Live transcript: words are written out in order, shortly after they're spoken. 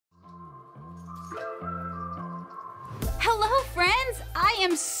friends! I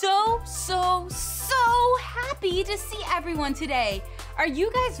am so happy to see everyone today. Are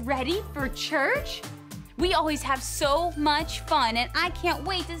you guys ready for church? We always have so much fun, and I can't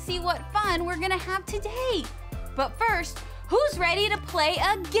wait to see what fun we're gonna have today. But first, who's ready to play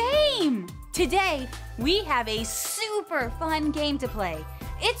a game? Today, we have a super fun game to play.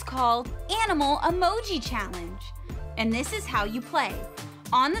 It's called Animal Emoji Challenge. And this is how you play.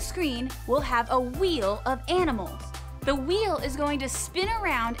 On the screen, we'll have a wheel of animals. The wheel is going to spin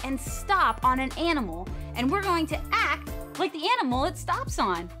around and stop on an animal, and we're going to act like the animal it stops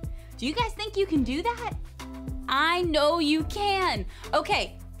on. Do you guys think you can do that? I know you can.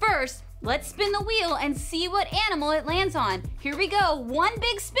 Okay, first, let's spin the wheel and see what animal it lands on. Here we go, one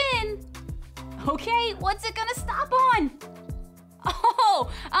big spin. Okay, what's it gonna stop on?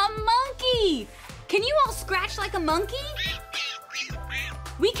 Oh, a monkey. Can you all scratch like a monkey?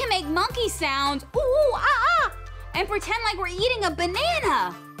 We can make monkey sounds, ooh, ah, ah, and pretend like we're eating a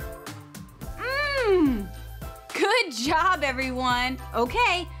banana. Good job, everyone.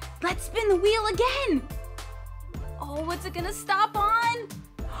 Okay, let's spin the wheel again. Oh, what's it gonna stop on?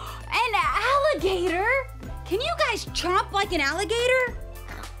 An alligator? Can you guys chomp like an alligator?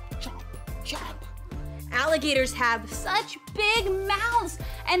 Chomp, chomp. Alligators have such big mouths,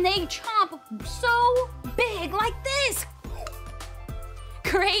 and they chomp so big like this.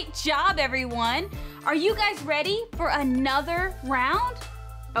 Great job, everyone. Are you guys ready for another round?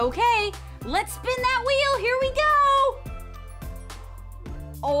 Okay, let's spin that wheel. Here we go.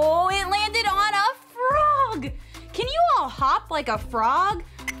 Oh, it landed on a frog. Can you all hop like a frog?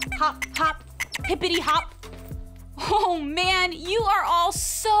 Hop, hop, hippity hop. Oh man, you are all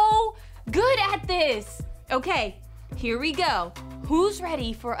so good at this. Okay, here we go. Who's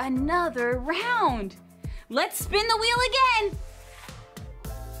ready for another round? Let's spin the wheel again.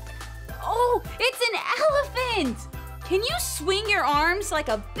 Oh, it's an elephant! Can you swing your arms like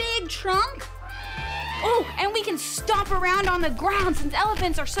a big trunk? Oh, and we can stomp around on the ground since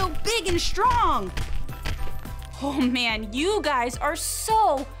elephants are so big and strong. Oh man, you guys are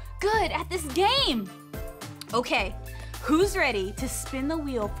so good at this game. Okay, who's ready to spin the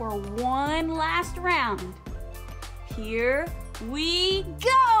wheel for one last round? Here we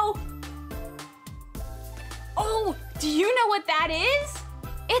go! Oh, do you know what that is?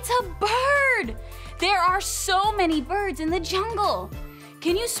 It's a bird! There are so many birds in the jungle.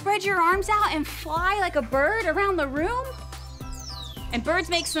 Can you spread your arms out and fly like a bird around the room? And birds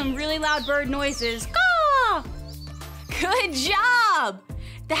make some really loud bird noises. Caw! Good job!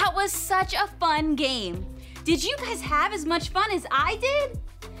 That was such a fun game. Did you guys have as much fun as I did?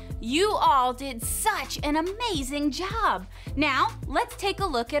 You all did such an amazing job. Now, let's take a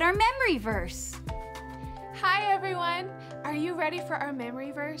look at our memory verse. Hi everyone! Are you ready for our memory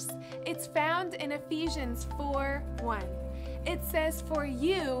verse? It's found in Ephesians 4:1. It says, "For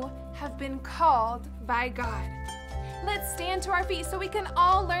you have been called by God." Let's stand to our feet so we can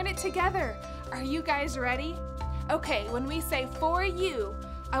all learn it together. Are you guys ready? Okay, when we say "for you,"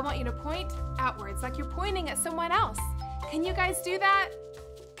 I want you to point outwards like you're pointing at someone else. Can you guys do that?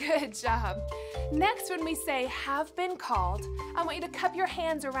 Good job. Next, when we say "have been called," I want you to cup your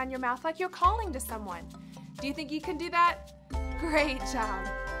hands around your mouth like you're calling to someone. Do you think you can do that? Great job.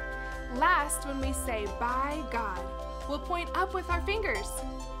 Last, when we say "by God," we'll point up with our fingers.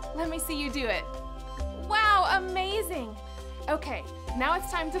 Let me see you do it. Wow, amazing. Okay, now it's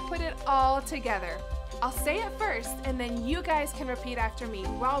time to put it all together. I'll say it first, and then you guys can repeat after me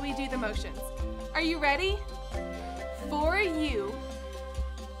while we do the motions. Are you ready? For you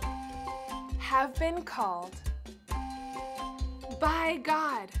have been called by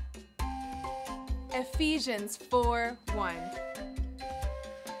God. Ephesians 4:1.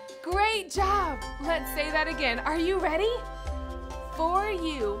 Great job! Let's say that again. Are you ready? For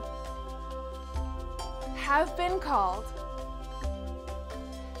you have been called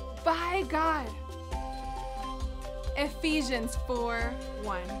by God. Ephesians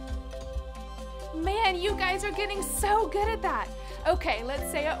 4:1. Man, you guys are getting so good at that. Okay,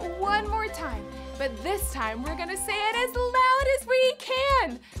 let's say it one more time. But this time we're gonna say it as loud as we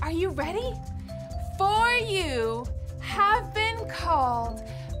can. Are you ready? For you have been called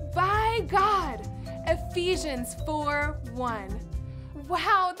by God. Ephesians 4:1.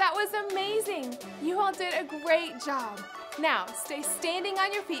 Wow, that was amazing. You all did a great job. Now, stay standing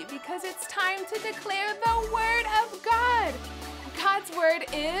on your feet because it's time to declare the Word of God. God's Word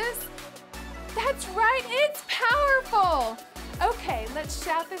is, that's right, it's powerful. Okay, let's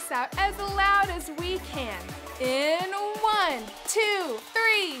shout this out as loud as we can. In 1, 2,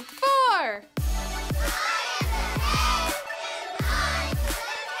 3, 4.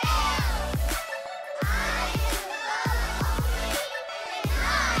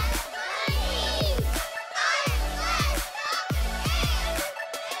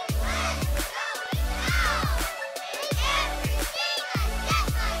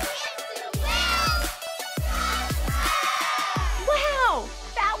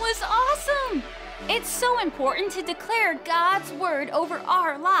 so important to declare God's word over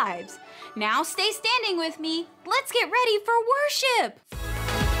our lives. Now stay standing with me. Let's get ready for worship.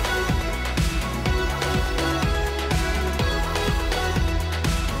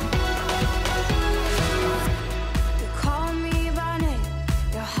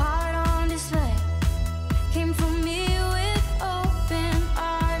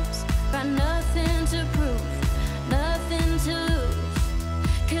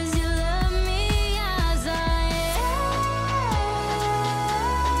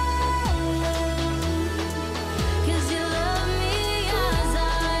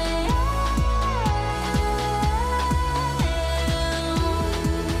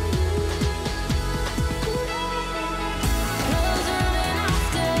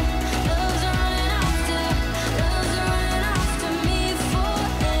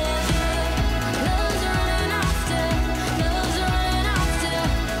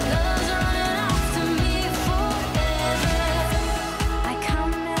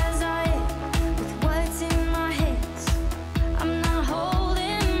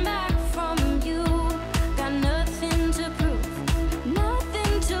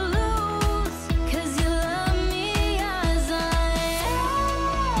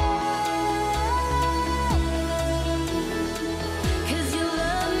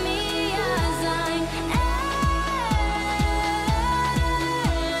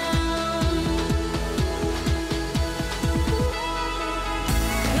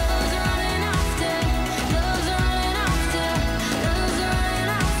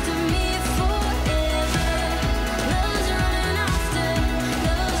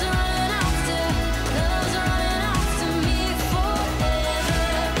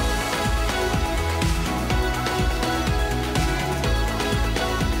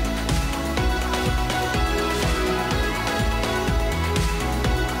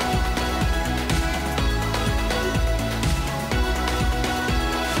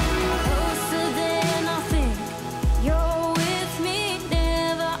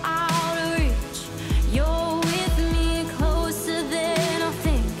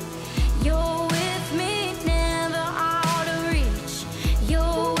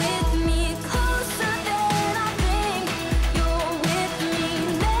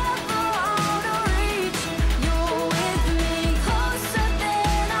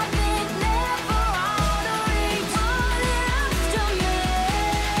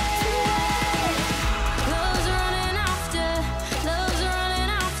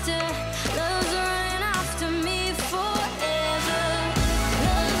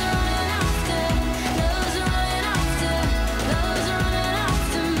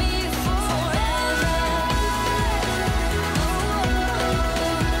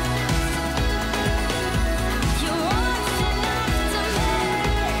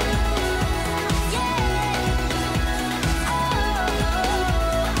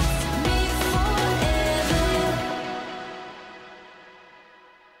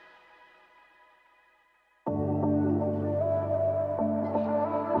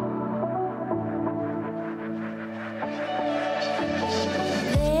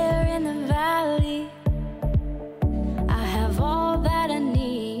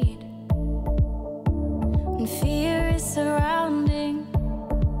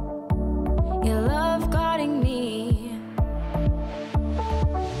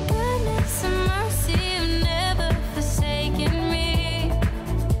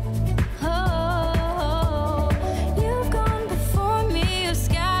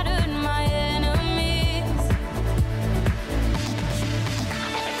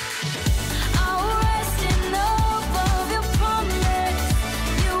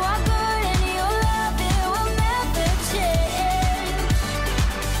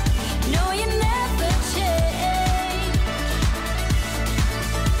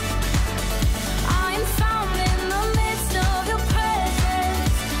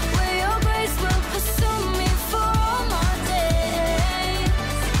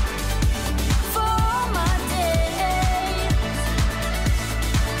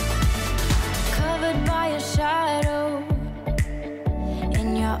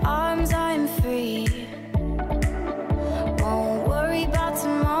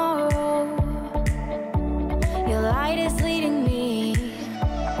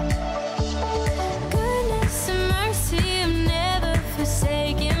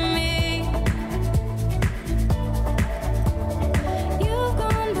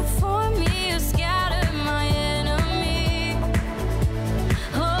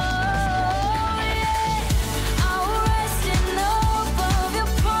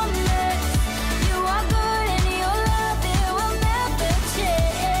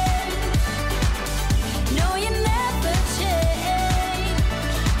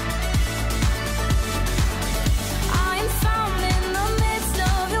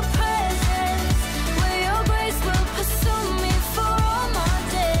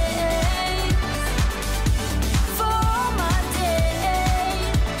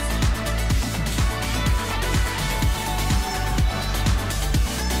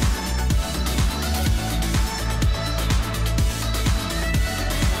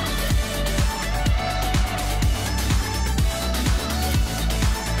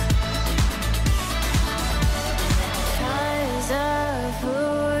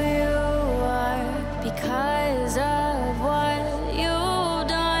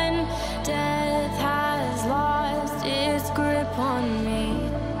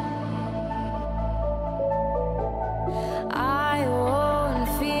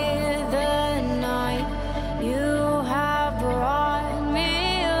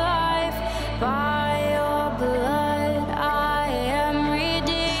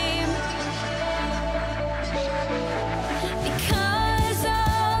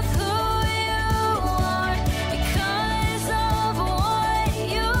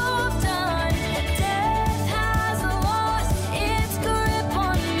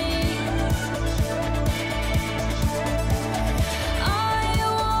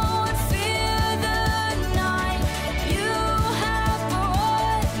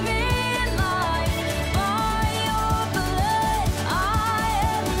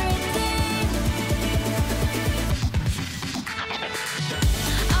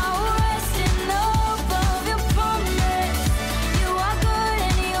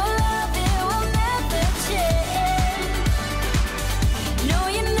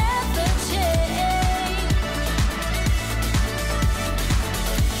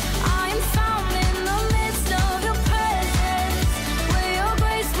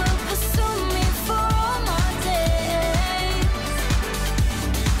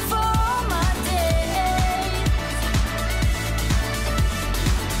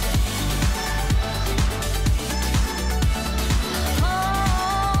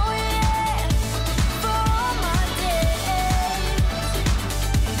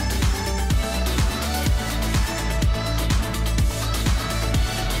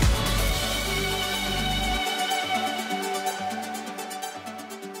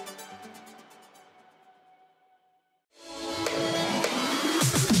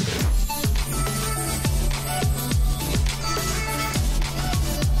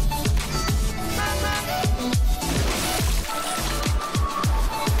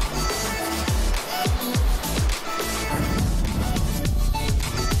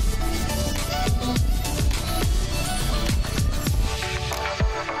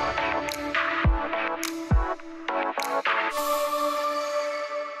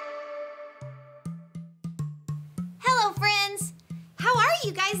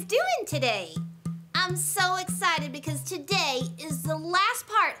 today. I'm so excited because today is the last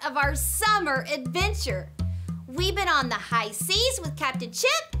part of our summer adventure. We've been on the high seas with Captain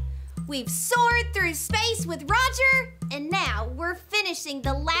Chip, we've soared through space with Roger, and now we're finishing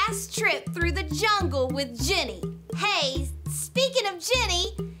the last trip through the jungle with Jenny. Hey, speaking of Jenny,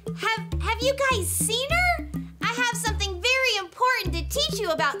 have you guys seen her? I have something very important to teach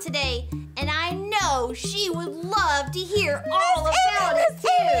you about today, and I know she would love to hear all about it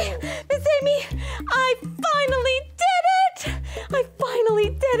too. Miss Amy, I finally did it! I finally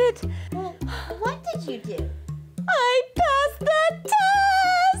did it! Well, what did you do? I passed the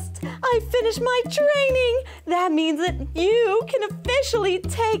test! I finished my training. That means that you can officially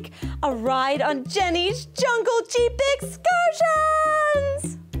take a ride on Jenny's Jungle Jeep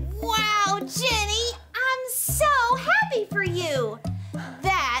excursions! Wow, Jenny, I'm so happy for you.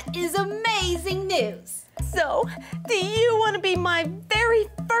 That is amazing news. So, do you want to be my very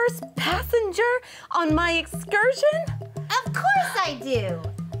first passenger on my excursion? Of course I do.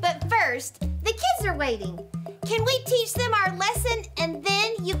 But first, the kids are waiting. Can we teach them our lesson and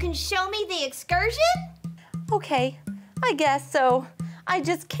then you can show me the excursion? Okay, I guess so. I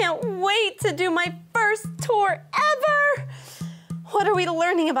just can't wait to do my first tour ever. What are we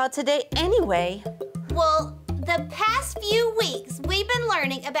learning about today anyway? Well, the past few weeks we've been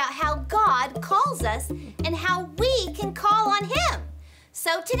learning about how God calls us and how we can call on Him.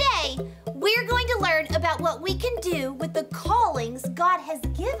 So today, we're going to learn about what we can do with the callings God has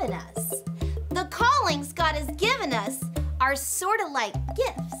given us. The callings God has given us are sort of like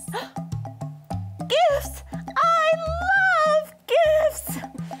gifts. Gifts? I love gifts!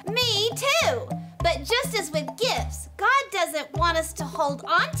 Me too! But just as with gifts, God doesn't want us to hold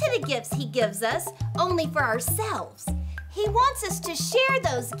on to the gifts He gives us only for ourselves. He wants us to share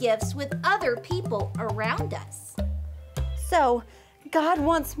those gifts with other people around us. So, God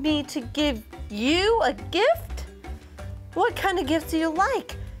wants me to give you a gift? What kind of gifts do you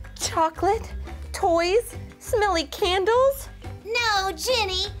like? Chocolate? Toys? Smelly candles? No,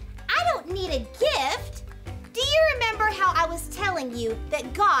 Jenny, I don't need a gift. Do you remember how I was telling you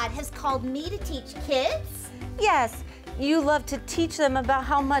that God has called me to teach kids? Yes, you love to teach them about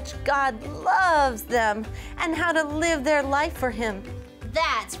how much God loves them and how to live their life for Him.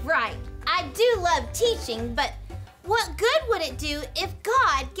 That's right. I do love teaching, but what good would it do if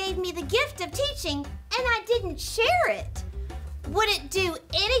God gave me the gift of teaching and I didn't share it? Would it do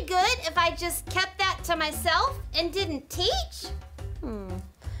any good if I just kept that to myself and didn't teach?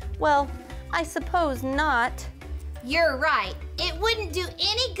 Well, I suppose not. You're right. It wouldn't do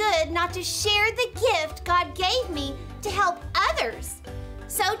any good not to share the gift God gave me to help others.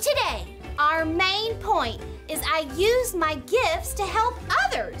 So today, our main point is I use my gifts to help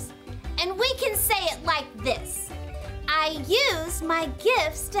others. And we can say it like this. I use my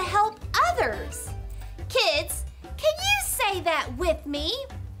gifts to help others. Kids, can you say that with me?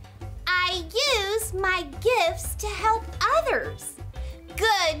 I use my gifts to help others.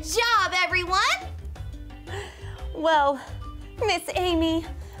 Good job, everyone! Well, Miss Amy,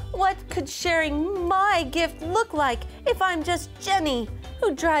 what could sharing my gift look like if I'm just Jenny,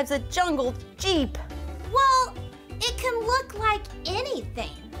 who drives a jungle jeep? Well, it can look like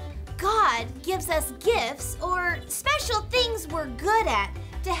anything. God gives us gifts or special things we're good at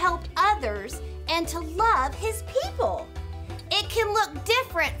to help others and to love His people. It can look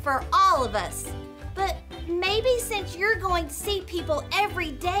different for all of us, but maybe since you're going to see people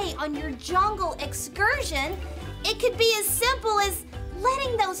every day on your jungle excursion, it could be as simple as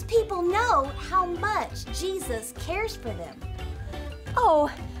letting those people know how much Jesus cares for them.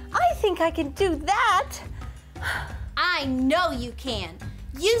 Oh, I think I can do that. I know you can.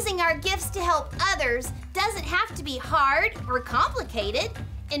 Using our gifts to help others doesn't have to be hard or complicated.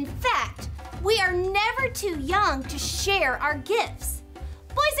 In fact, we are never too young to share our gifts.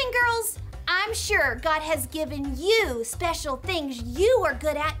 Boys and girls, I'm sure God has given you special things you are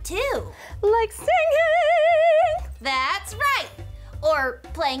good at too. Like singing! That's right. Or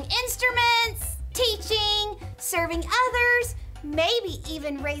playing instruments, teaching, serving others, maybe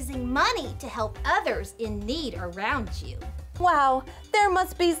even raising money to help others in need around you. Wow, there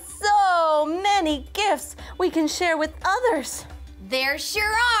must be so many gifts we can share with others. There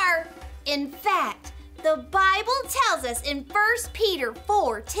sure are. In fact, the Bible tells us in 1 Peter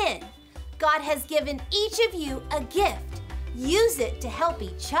 4:10, God has given each of you a gift. Use it to help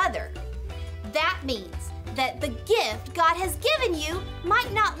each other. That means that the gift God has given you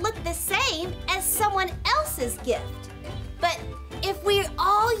might not look the same as someone else's gift. But if we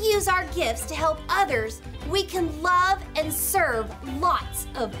all use our gifts to help others, we can love and serve lots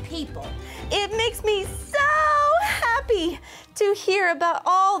of people. It makes me so happy happy to hear about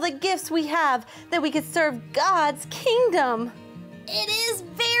all the gifts we have that we could serve God's kingdom. It is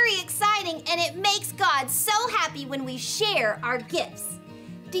very exciting, and it makes God so happy when we share our gifts.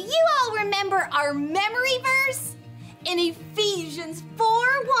 Do you all remember our memory verse? In Ephesians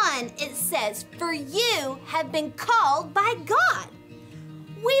 4:1, it says, "For you have been called by God."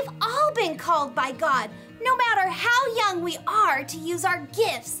 We've all been called by God, no matter how young we are, to use our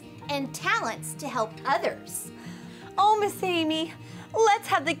gifts and talents to help others. Oh, Miss Amy, let's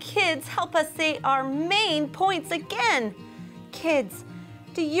have the kids help us say our main points again. Kids,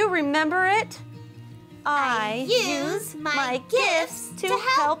 do you remember it? I use my gifts to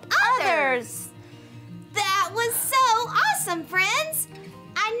help others. That was so awesome, friends!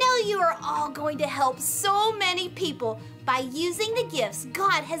 I know you are all going to help so many people by using the gifts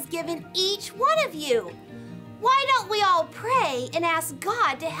God has given each one of you. Why don't we all pray and ask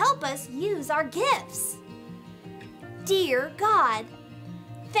God to help us use our gifts? Dear God,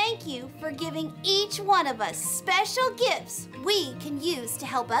 thank you for giving each one of us special gifts we can use to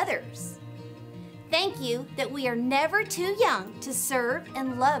help others. Thank you that we are never too young to serve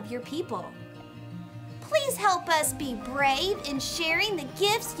and love your people. Please help us be brave in sharing the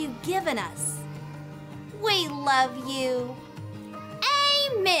gifts you've given us. We love you.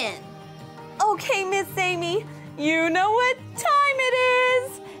 Amen. Okay, Miss Amy, you know what time it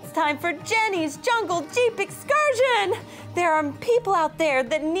is. It's time for Jenny's Jungle Jeep Excursion. There are people out there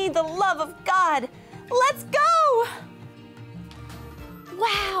that need the love of God. Let's go.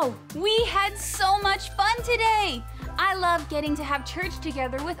 Wow, we had so much fun today. I love getting to have church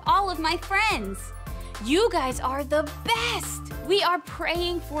together with all of my friends. You guys are the best. We are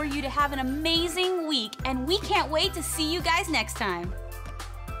praying for you to have an amazing week, and we can't wait to see you guys next time.